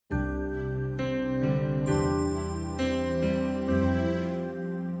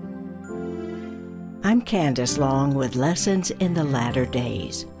I'm Candace Long with Lessons in the Latter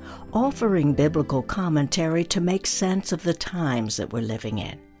Days, offering biblical commentary to make sense of the times that we're living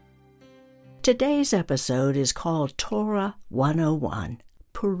in. Today's episode is called Torah 101,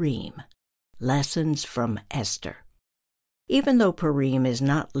 Purim, Lessons from Esther. Even though Purim is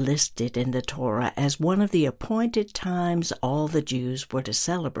not listed in the Torah as one of the appointed times all the Jews were to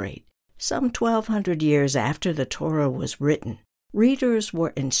celebrate, some 1,200 years after the Torah was written, readers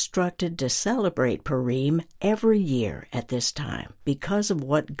were instructed to celebrate Purim every year at this time because of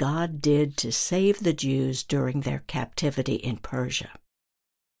what God did to save the Jews during their captivity in Persia.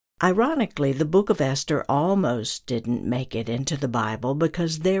 Ironically, the book of Esther almost didn't make it into the Bible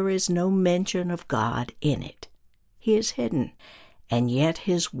because there is no mention of God in it. He is hidden, and yet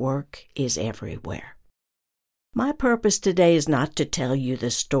his work is everywhere. My purpose today is not to tell you the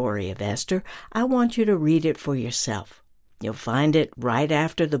story of Esther. I want you to read it for yourself. You'll find it right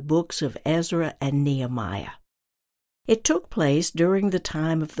after the books of Ezra and Nehemiah. It took place during the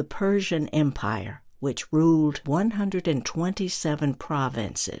time of the Persian Empire, which ruled 127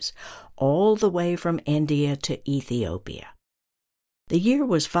 provinces, all the way from India to Ethiopia. The year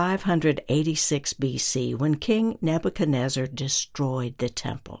was 586 BC when King Nebuchadnezzar destroyed the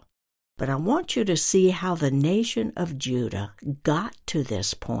temple. But I want you to see how the nation of Judah got to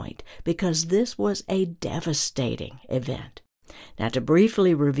this point, because this was a devastating event. Now, to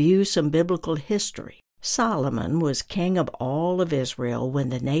briefly review some biblical history, Solomon was king of all of Israel when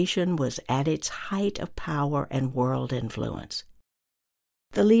the nation was at its height of power and world influence.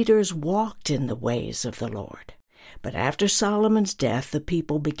 The leaders walked in the ways of the Lord. But after Solomon's death, the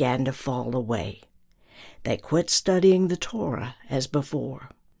people began to fall away. They quit studying the Torah as before.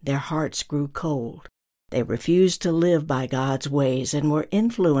 Their hearts grew cold. They refused to live by God's ways and were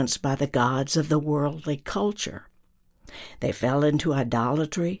influenced by the gods of the worldly culture. They fell into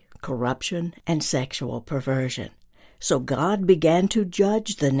idolatry, corruption, and sexual perversion. So God began to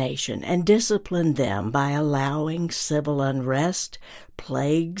judge the nation and discipline them by allowing civil unrest,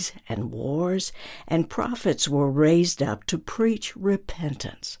 plagues, and wars, and prophets were raised up to preach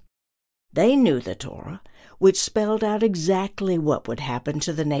repentance. They knew the Torah, which spelled out exactly what would happen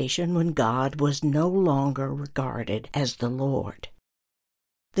to the nation when God was no longer regarded as the Lord.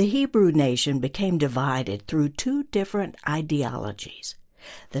 The Hebrew nation became divided through two different ideologies.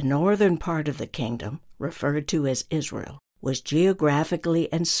 The northern part of the kingdom, referred to as Israel, was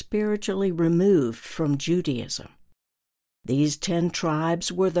geographically and spiritually removed from Judaism. These 10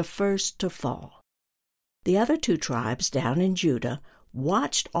 tribes were the first to fall. The other 2 tribes down in Judah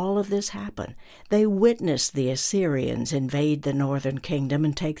watched all of this happen. They witnessed the Assyrians invade the northern kingdom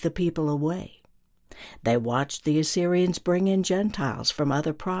and take the people away. They watched the Assyrians bring in Gentiles from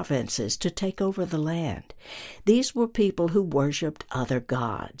other provinces to take over the land. These were people who worshipped other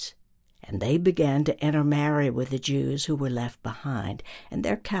gods, and they began to intermarry with the Jews who were left behind, and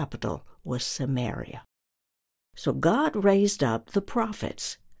their capital was Samaria. So God raised up the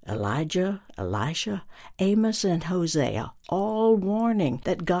prophets, Elijah, Elisha, Amos, and Hosea, all warning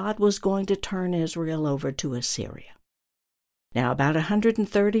that God was going to turn Israel over to Assyria. Now, about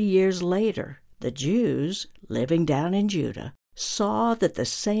 130 years later, the Jews, living down in Judah, saw that the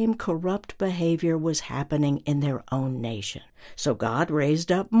same corrupt behavior was happening in their own nation. So God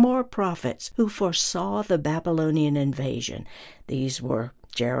raised up more prophets who foresaw the Babylonian invasion. These were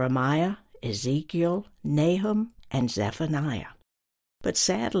Jeremiah, Ezekiel, Nahum, and Zephaniah. But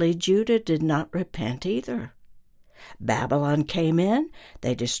sadly, Judah did not repent either. Babylon came in,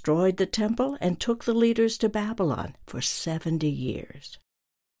 they destroyed the temple, and took the leaders to Babylon for 70 years.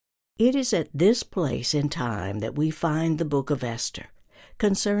 It is at this place in time that we find the book of Esther,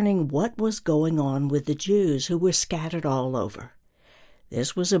 concerning what was going on with the Jews who were scattered all over.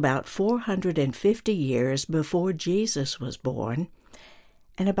 This was about 450 years before Jesus was born,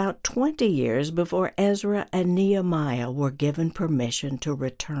 and about 20 years before Ezra and Nehemiah were given permission to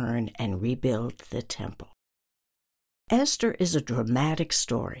return and rebuild the temple. Esther is a dramatic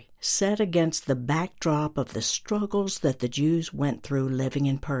story set against the backdrop of the struggles that the Jews went through living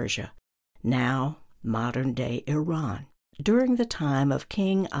in Persia, now modern-day Iran, during the time of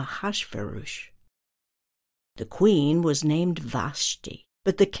King Ahasuerus. The queen was named Vashti,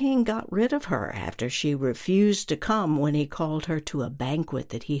 but the king got rid of her after she refused to come when he called her to a banquet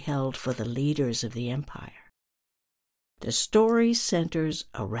that he held for the leaders of the empire. The story centers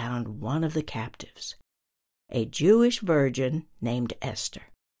around one of the captives, a Jewish virgin named Esther,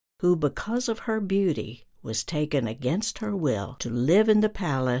 who, because of her beauty, was taken against her will to live in the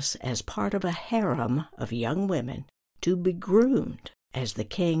palace as part of a harem of young women to be groomed as the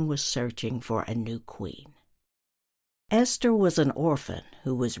king was searching for a new queen. Esther was an orphan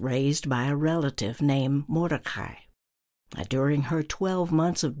who was raised by a relative named Mordecai. During her 12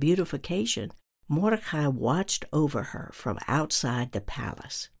 months of beautification, Mordecai watched over her from outside the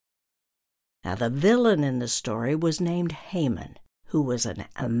palace. Now, the villain in the story was named Haman, who was an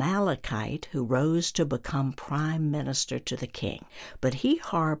Amalekite who rose to become prime minister to the king. But he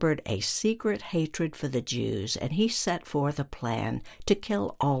harbored a secret hatred for the Jews, and he set forth a plan to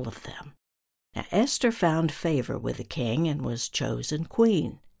kill all of them. Now, Esther found favor with the king and was chosen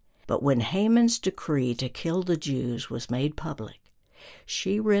queen. But when Haman's decree to kill the Jews was made public,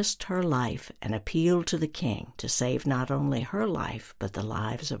 she risked her life and appealed to the king to save not only her life, but the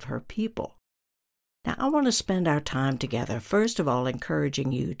lives of her people. Now, I want to spend our time together, first of all,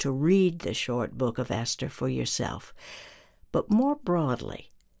 encouraging you to read the short book of Esther for yourself, but more broadly,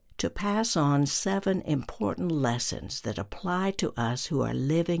 to pass on 7 important lessons that apply to us who are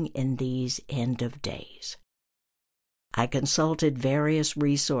living in these end of days. I consulted various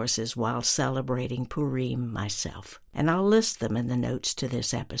resources while celebrating Purim myself, and I'll list them in the notes to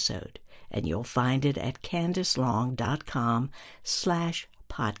this episode, and you'll find it at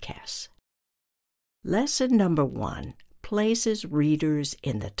candicelong.com/podcasts. Lesson number 1 places readers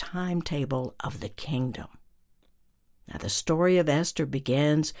in the timetable of the kingdom. Now, the story of Esther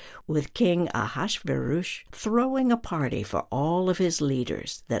begins with King Ahasuerus throwing a party for all of his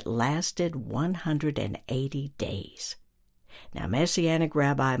leaders that lasted 180 days. Now, Messianic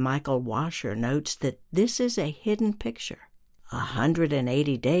Rabbi Michael Washer notes that this is a hidden picture.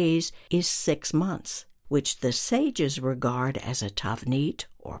 180 days is 6 months, which the sages regard as a tavnit,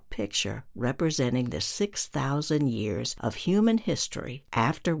 or picture, representing the 6,000 years of human history,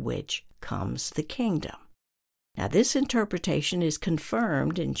 after which comes the kingdom. Now, this interpretation is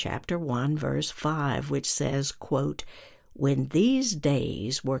confirmed in chapter 1, verse 5, which says, quote, "When these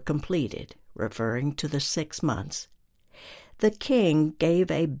days were completed," referring to the 6 months, "the king gave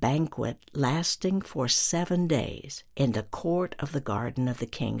a banquet lasting for 7 days in the court of the garden of the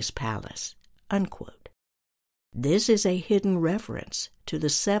king's palace," unquote. This is a hidden reference to the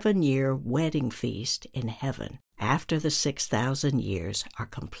 7-year wedding feast in heaven after the 6,000 years are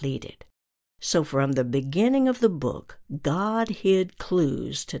completed. So from the beginning of the book, God hid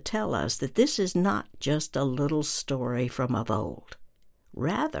clues to tell us that this is not just a little story from of old.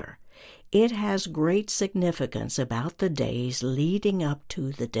 Rather, it has great significance about the days leading up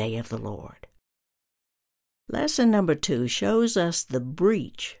to the day of the Lord. Lesson number 2 shows us the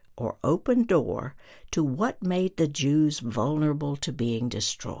breach or open door to what made the Jews vulnerable to being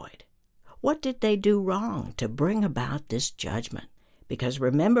destroyed. What did they do wrong to bring about this judgment? Because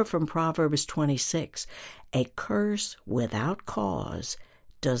remember from Proverbs 26, a curse without cause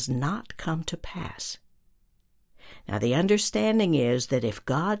does not come to pass. Now, the understanding is that if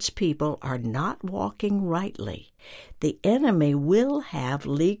God's people are not walking rightly, the enemy will have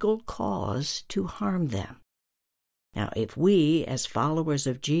legal cause to harm them. Now, if we, as followers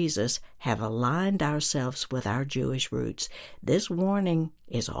of Jesus, have aligned ourselves with our Jewish roots, this warning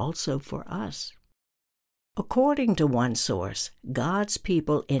is also for us. According to one source, God's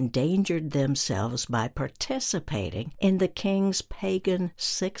people endangered themselves by participating in the king's pagan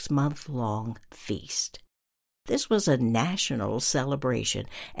 6-month-long feast. This was a national celebration,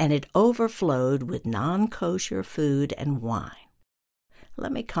 and it overflowed with non-kosher food and wine.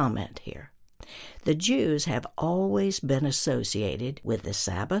 Let me comment here. The Jews have always been associated with the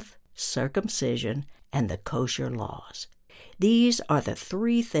Sabbath, circumcision, and the kosher laws. These are the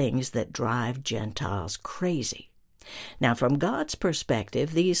 3 things that drive Gentiles crazy. Now, from God's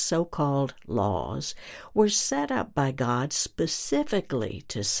perspective, these so-called laws were set up by God specifically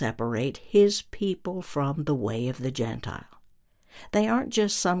to separate His people from the way of the Gentile. They aren't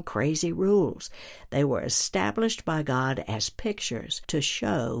just some crazy rules. They were established by God as pictures to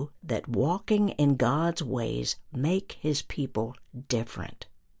show that walking in God's ways make His people different.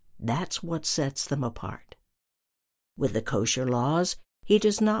 That's what sets them apart. With the kosher laws, He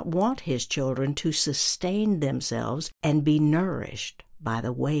does not want His children to sustain themselves and be nourished by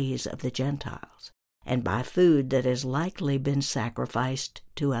the ways of the Gentiles, and by food that has likely been sacrificed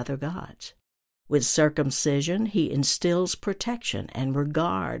to other gods. With circumcision, He instills protection and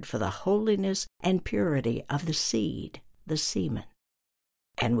regard for the holiness and purity of the seed, the semen.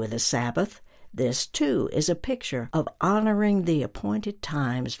 And with the Sabbath, this too is a picture of honoring the appointed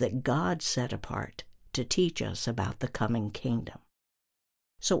times that God set apart to teach us about the coming kingdom.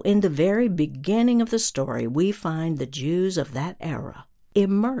 So in the very beginning of the story, we find the Jews of that era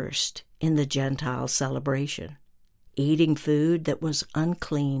immersed in the Gentile celebration, eating food that was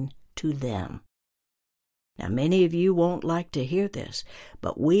unclean to them. Now, many of you won't like to hear this,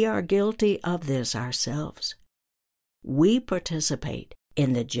 but we are guilty of this ourselves. We participate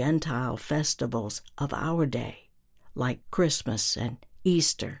in the Gentile festivals of our day, like Christmas and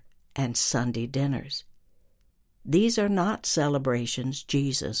Easter and Sunday dinners. These are not celebrations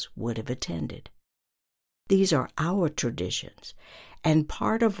Jesus would have attended. These are our traditions, and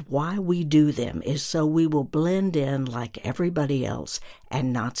part of why we do them is so we will blend in like everybody else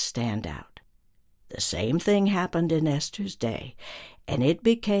and not stand out. The same thing happened in Esther's day, and it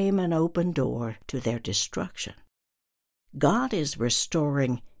became an open door to their destruction. God is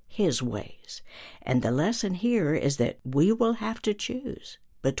restoring His ways, and the lesson here is that we will have to choose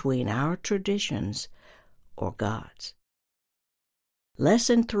between our traditions or God's.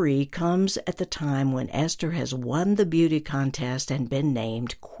 Lesson 3 comes at the time when Esther has won the beauty contest and been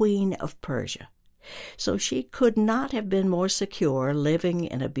named Queen of Persia. So she could not have been more secure living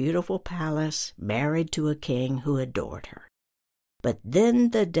in a beautiful palace, married to a king who adored her. But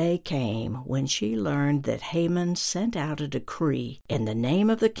then the day came when she learned that Haman sent out a decree in the name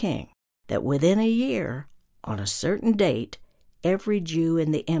of the king that within a year, on a certain date, every Jew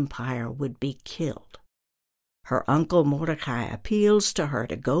in the empire would be killed. Her uncle Mordecai appeals to her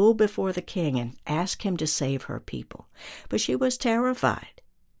to go before the king and ask him to save her people, but she was terrified.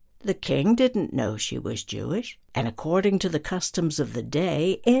 The king didn't know she was Jewish, and according to the customs of the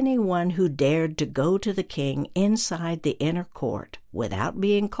day, anyone who dared to go to the king inside the inner court without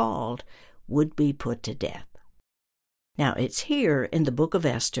being called would be put to death. Now, it's here in the book of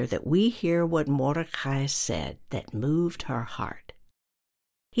Esther that we hear what Mordecai said that moved her heart.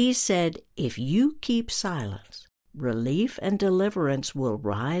 He said, "If you keep silence, relief and deliverance will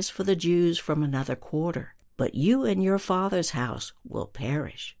rise for the Jews from another quarter, but you and your father's house will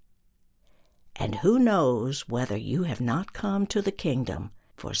perish. And who knows whether you have not come to the kingdom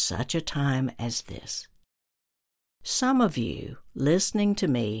for such a time as this?" Some of you listening to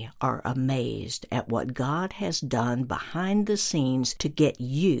me are amazed at what God has done behind the scenes to get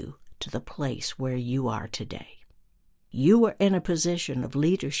you to the place where you are today. You are in a position of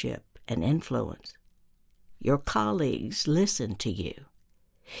leadership and influence. Your colleagues listen to you.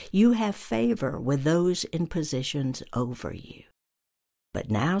 You have favor with those in positions over you.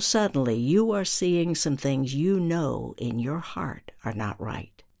 But now suddenly you are seeing some things you know in your heart are not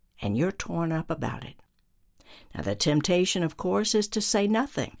right, and you're torn up about it. Now the temptation, of course, is to say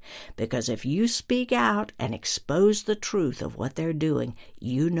nothing, because if you speak out and expose the truth of what they're doing,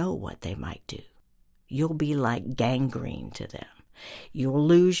 you know what they might do. You'll be like gangrene to them. You'll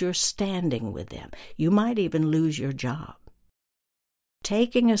lose your standing with them. You might even lose your job.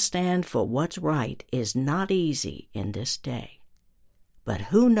 Taking a stand for what's right is not easy in this day. But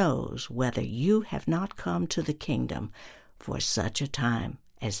who knows whether you have not come to the kingdom for such a time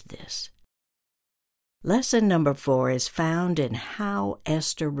as this? Lesson number 4 is found in how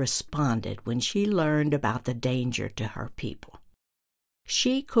Esther responded when she learned about the danger to her people.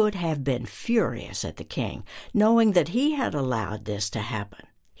 She could have been furious at the king, knowing that he had allowed this to happen.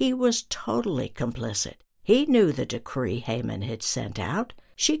 He was totally complicit. He knew the decree Haman had sent out.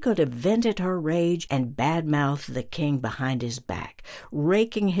 She could have vented her rage and badmouthed the king behind his back,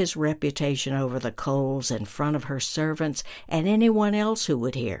 raking his reputation over the coals in front of her servants and anyone else who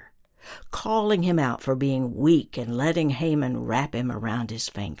would hear, calling him out for being weak and letting Haman wrap him around his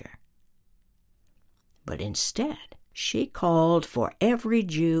finger. But instead, she called for every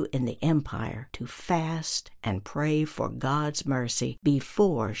Jew in the empire to fast and pray for God's mercy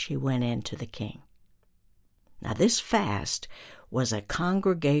before she went in to the king. Now, this fast was a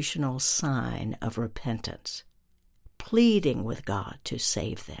congregational sign of repentance, pleading with God to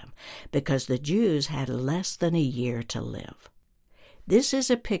save them, because the Jews had less than a year to live. This is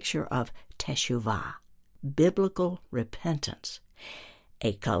a picture of teshuvah, biblical repentance,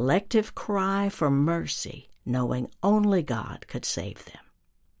 a collective cry for mercy, knowing only God could save them.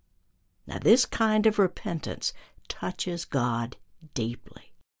 Now, this kind of repentance touches God deeply.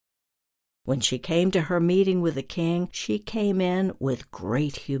 When she came to her meeting with the king, she came in with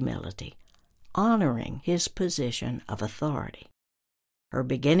great humility, honoring his position of authority. Her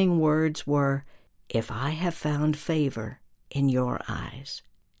beginning words were, "If I have found favor in your eyes."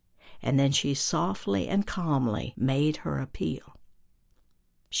 And then she softly and calmly made her appeal.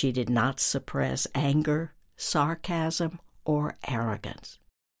 She did not suppress anger, sarcasm, or arrogance.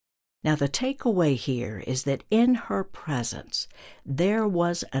 Now, the takeaway here is that in her presence, there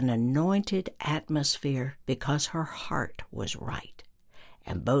was an anointed atmosphere because her heart was right,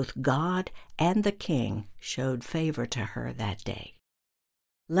 and both God and the king showed favor to her that day.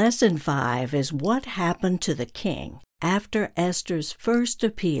 Lesson 5 is what happened to the king after Esther's first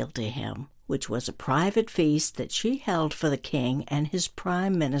appeal to him, which was a private feast that she held for the king and his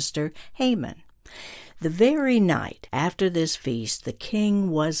prime minister, Haman. The very night after this feast, the king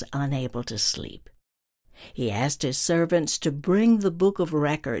was unable to sleep. He asked his servants to bring the book of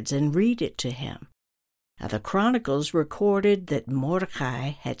records and read it to him. Now, the Chronicles recorded that Mordecai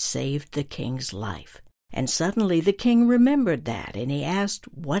had saved the king's life. And suddenly the king remembered that, and he asked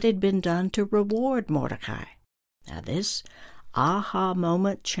what had been done to reward Mordecai. Now, this aha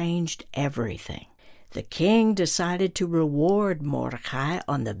moment changed everything. The king decided to reward Mordecai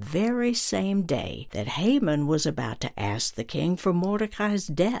on the very same day that Haman was about to ask the king for Mordecai's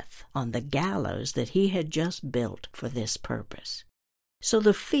death on the gallows that he had just built for this purpose. So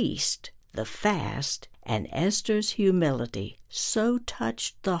the feast, the fast, and Esther's humility so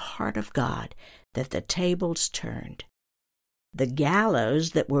touched the heart of God that the tables turned. The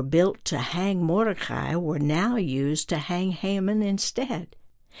gallows that were built to hang Mordecai were now used to hang Haman instead.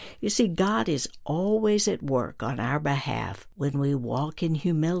 You see, God is always at work on our behalf when we walk in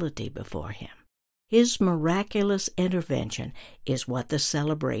humility before Him. His miraculous intervention is what the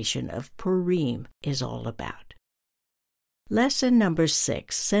celebration of Purim is all about. Lesson number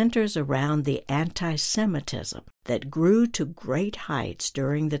 6 centers around the anti-Semitism that grew to great heights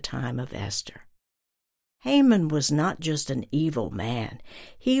during the time of Esther. Haman was not just an evil man.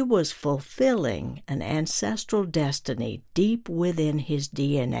 He was fulfilling an ancestral destiny deep within his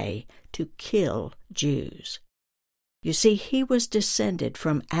DNA to kill Jews. You see, he was descended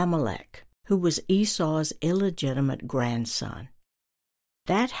from Amalek, who was Esau's illegitimate grandson.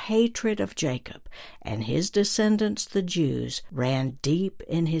 That hatred of Jacob and his descendants, the Jews, ran deep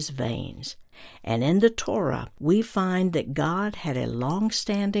in his veins. And in the Torah, we find that God had a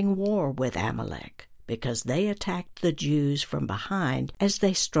long-standing war with Amalek, because they attacked the Jews from behind as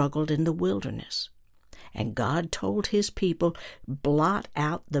they struggled in the wilderness. And God told His people, blot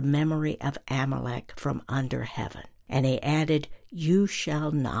out the memory of Amalek from under heaven. And He added, you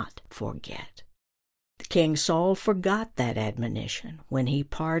shall not forget. King Saul forgot that admonition when he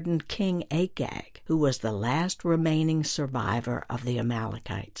pardoned King Agag, who was the last remaining survivor of the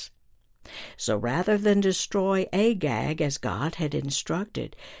Amalekites. So rather than destroy Agag as God had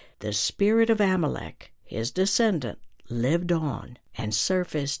instructed, the spirit of Amalek, his descendant, lived on and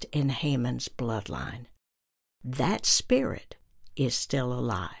surfaced in Haman's bloodline. That spirit is still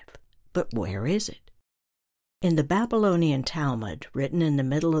alive. But where is it? In the Babylonian Talmud, written in the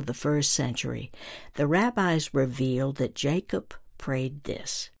middle of the 1st century, the rabbis revealed that Jacob prayed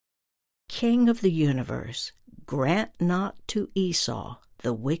this: King of the universe, grant not to Esau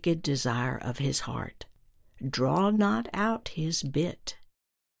the wicked desire of his heart. Draw not out his bit.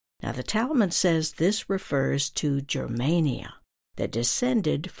 Now, the Talmud says this refers to Germania, that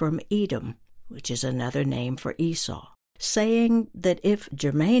descended from Edom, which is another name for Esau, saying that if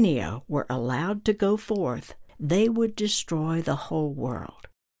Germania were allowed to go forth, they would destroy the whole world.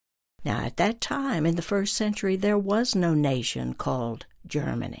 Now, at that time, in the 1st century, there was no nation called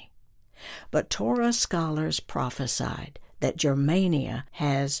Germany. But Torah scholars prophesied that Germania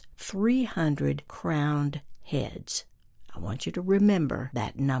has 300 crowned heads. I want you to remember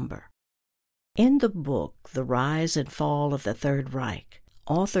that number. In the book, The Rise and Fall of the Third Reich,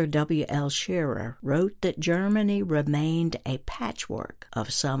 author W.L. Scherer wrote that Germany remained a patchwork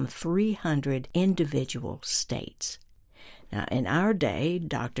of some 300 individual states. Now, in our day,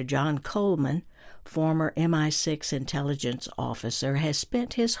 Dr. John Coleman, former MI6 intelligence officer, has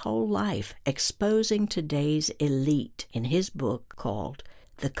spent his whole life exposing today's elite in his book called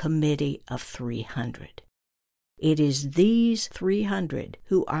The Committee of 300. It is these 300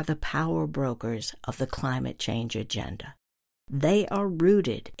 who are the power brokers of the climate change agenda. They are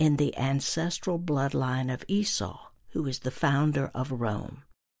rooted in the ancestral bloodline of Esau, who is the founder of Rome,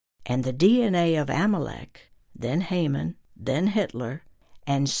 and the DNA of Amalek, then Haman, then Hitler,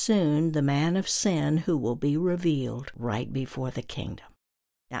 and soon the man of sin who will be revealed right before the kingdom.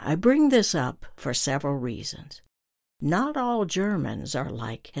 Now, I bring this up for several reasons. Not all Germans are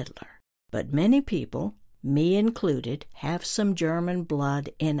like Hitler, but many people, me included, have some German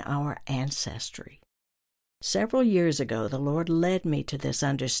blood in our ancestry. Several years ago, the Lord led me to this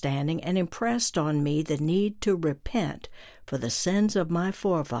understanding and impressed on me the need to repent for the sins of my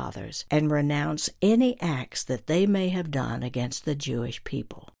forefathers and renounce any acts that they may have done against the Jewish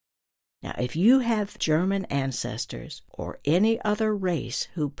people. Now, if you have German ancestors or any other race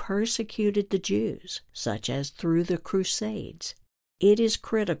who persecuted the Jews, such as through the Crusades, it is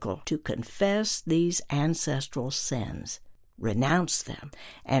critical to confess these ancestral sins, renounce them,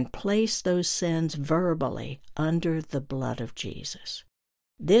 and place those sins verbally under the blood of Jesus.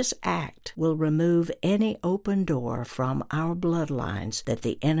 This act will remove any open door from our bloodlines that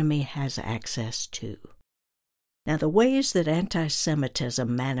the enemy has access to. Now, the ways that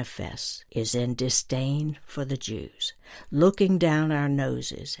anti-Semitism manifests is in disdain for the Jews, looking down our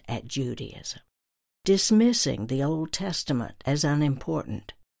noses at Judaism, dismissing the Old Testament as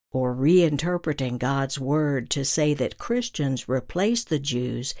unimportant, or reinterpreting God's Word to say that Christians replace the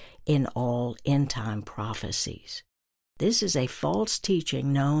Jews in all end-time prophecies. This is a false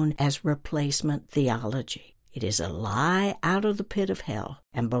teaching known as replacement theology. It is a lie out of the pit of hell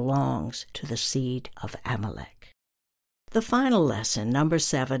and belongs to the seed of Amalek. The final lesson, number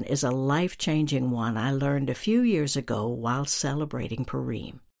 7, is a life-changing one I learned a few years ago while celebrating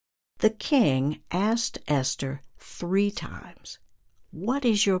Purim. The king asked Esther 3 times, "What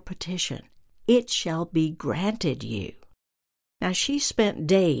is your petition? It shall be granted you." Now, she spent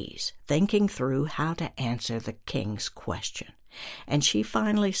days thinking through how to answer the king's question, and she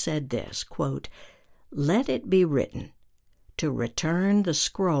finally said this, quote, "Let it be written to return the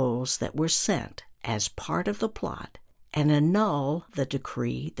scrolls that were sent as part of the plot and annul the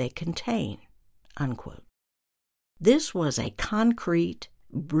decree they contain," unquote. This was a concrete,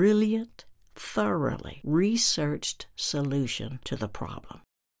 brilliant, thoroughly researched solution to the problem.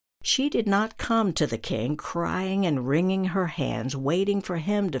 She did not come to the king crying and wringing her hands, waiting for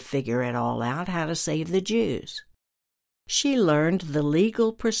him to figure it all out how to save the Jews. She learned the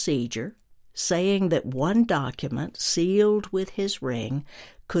legal procedure, saying that one document sealed with his ring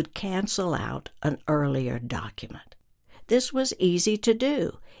could cancel out an earlier document. This was easy to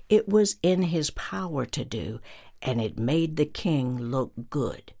do. It was in his power to do, and it made the king look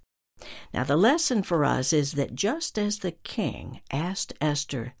good. Now, the lesson for us is that just as the king asked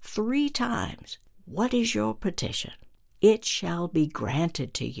Esther 3 times, "What is your petition? It shall be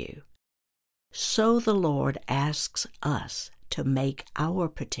granted to you," so the Lord asks us to make our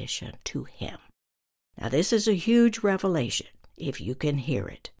petition to him. Now, this is a huge revelation, if you can hear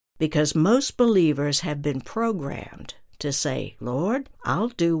it, because most believers have been programmed to say, "Lord, I'll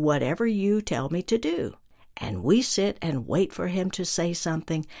do whatever you tell me to do." And we sit and wait for him to say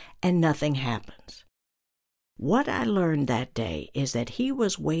something, and nothing happens. What I learned that day is that he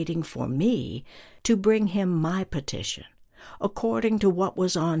was waiting for me to bring him my petition, according to what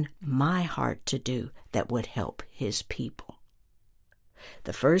was on my heart to do that would help his people.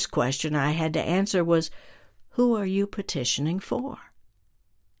 The first question I had to answer was, who are you petitioning for?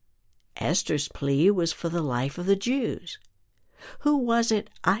 Esther's plea was for the life of the Jews. Who was it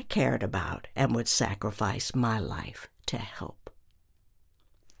I cared about and would sacrifice my life to help?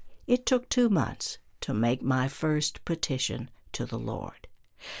 It took 2 months to make my first petition to the Lord.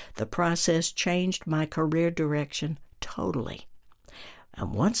 The process changed my career direction totally.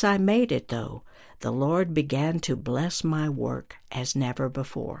 And once I made it, though, the Lord began to bless my work as never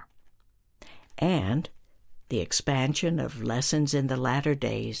before. And the expansion of Lessons in the Latter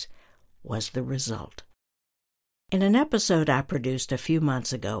Days was the result. In an episode I produced a few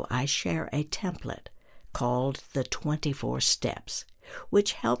months ago, I share a template called the 24 Steps,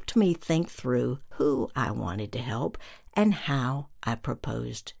 which helped me think through who I wanted to help and how I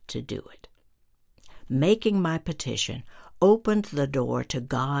proposed to do it. Making my petition opened the door to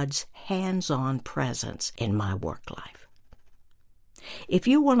God's hands-on presence in my work life. If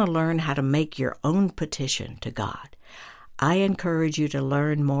you want to learn how to make your own petition to God, I encourage you to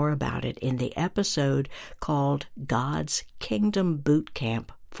learn more about it in the episode called God's Kingdom Boot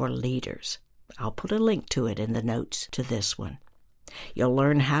Camp for Leaders. I'll put a link to it in the notes to this one. You'll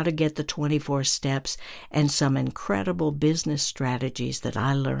learn how to get the 24 steps and some incredible business strategies that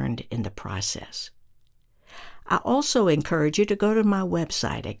I learned in the process. I also encourage you to go to my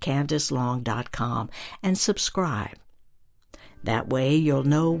website at CandiceLong.com and subscribe. That way you'll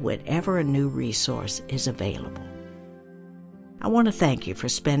know whenever a new resource is available. I want to thank you for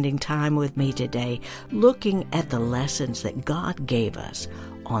spending time with me today, looking at the lessons that God gave us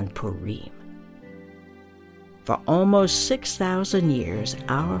on Purim. For almost 6,000 years,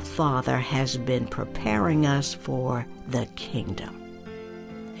 our Father has been preparing us for the kingdom.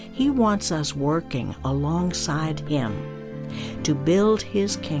 He wants us working alongside Him to build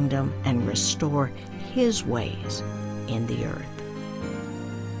His kingdom and restore His ways in the earth.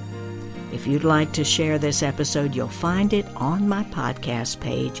 If you'd like to share this episode, you'll find it on my podcast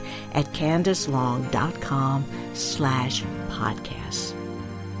page at CandiceLong.com/podcasts.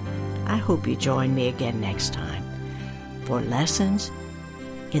 I hope you join me again next time for Lessons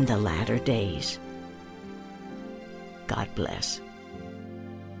in the Latter Days. God bless.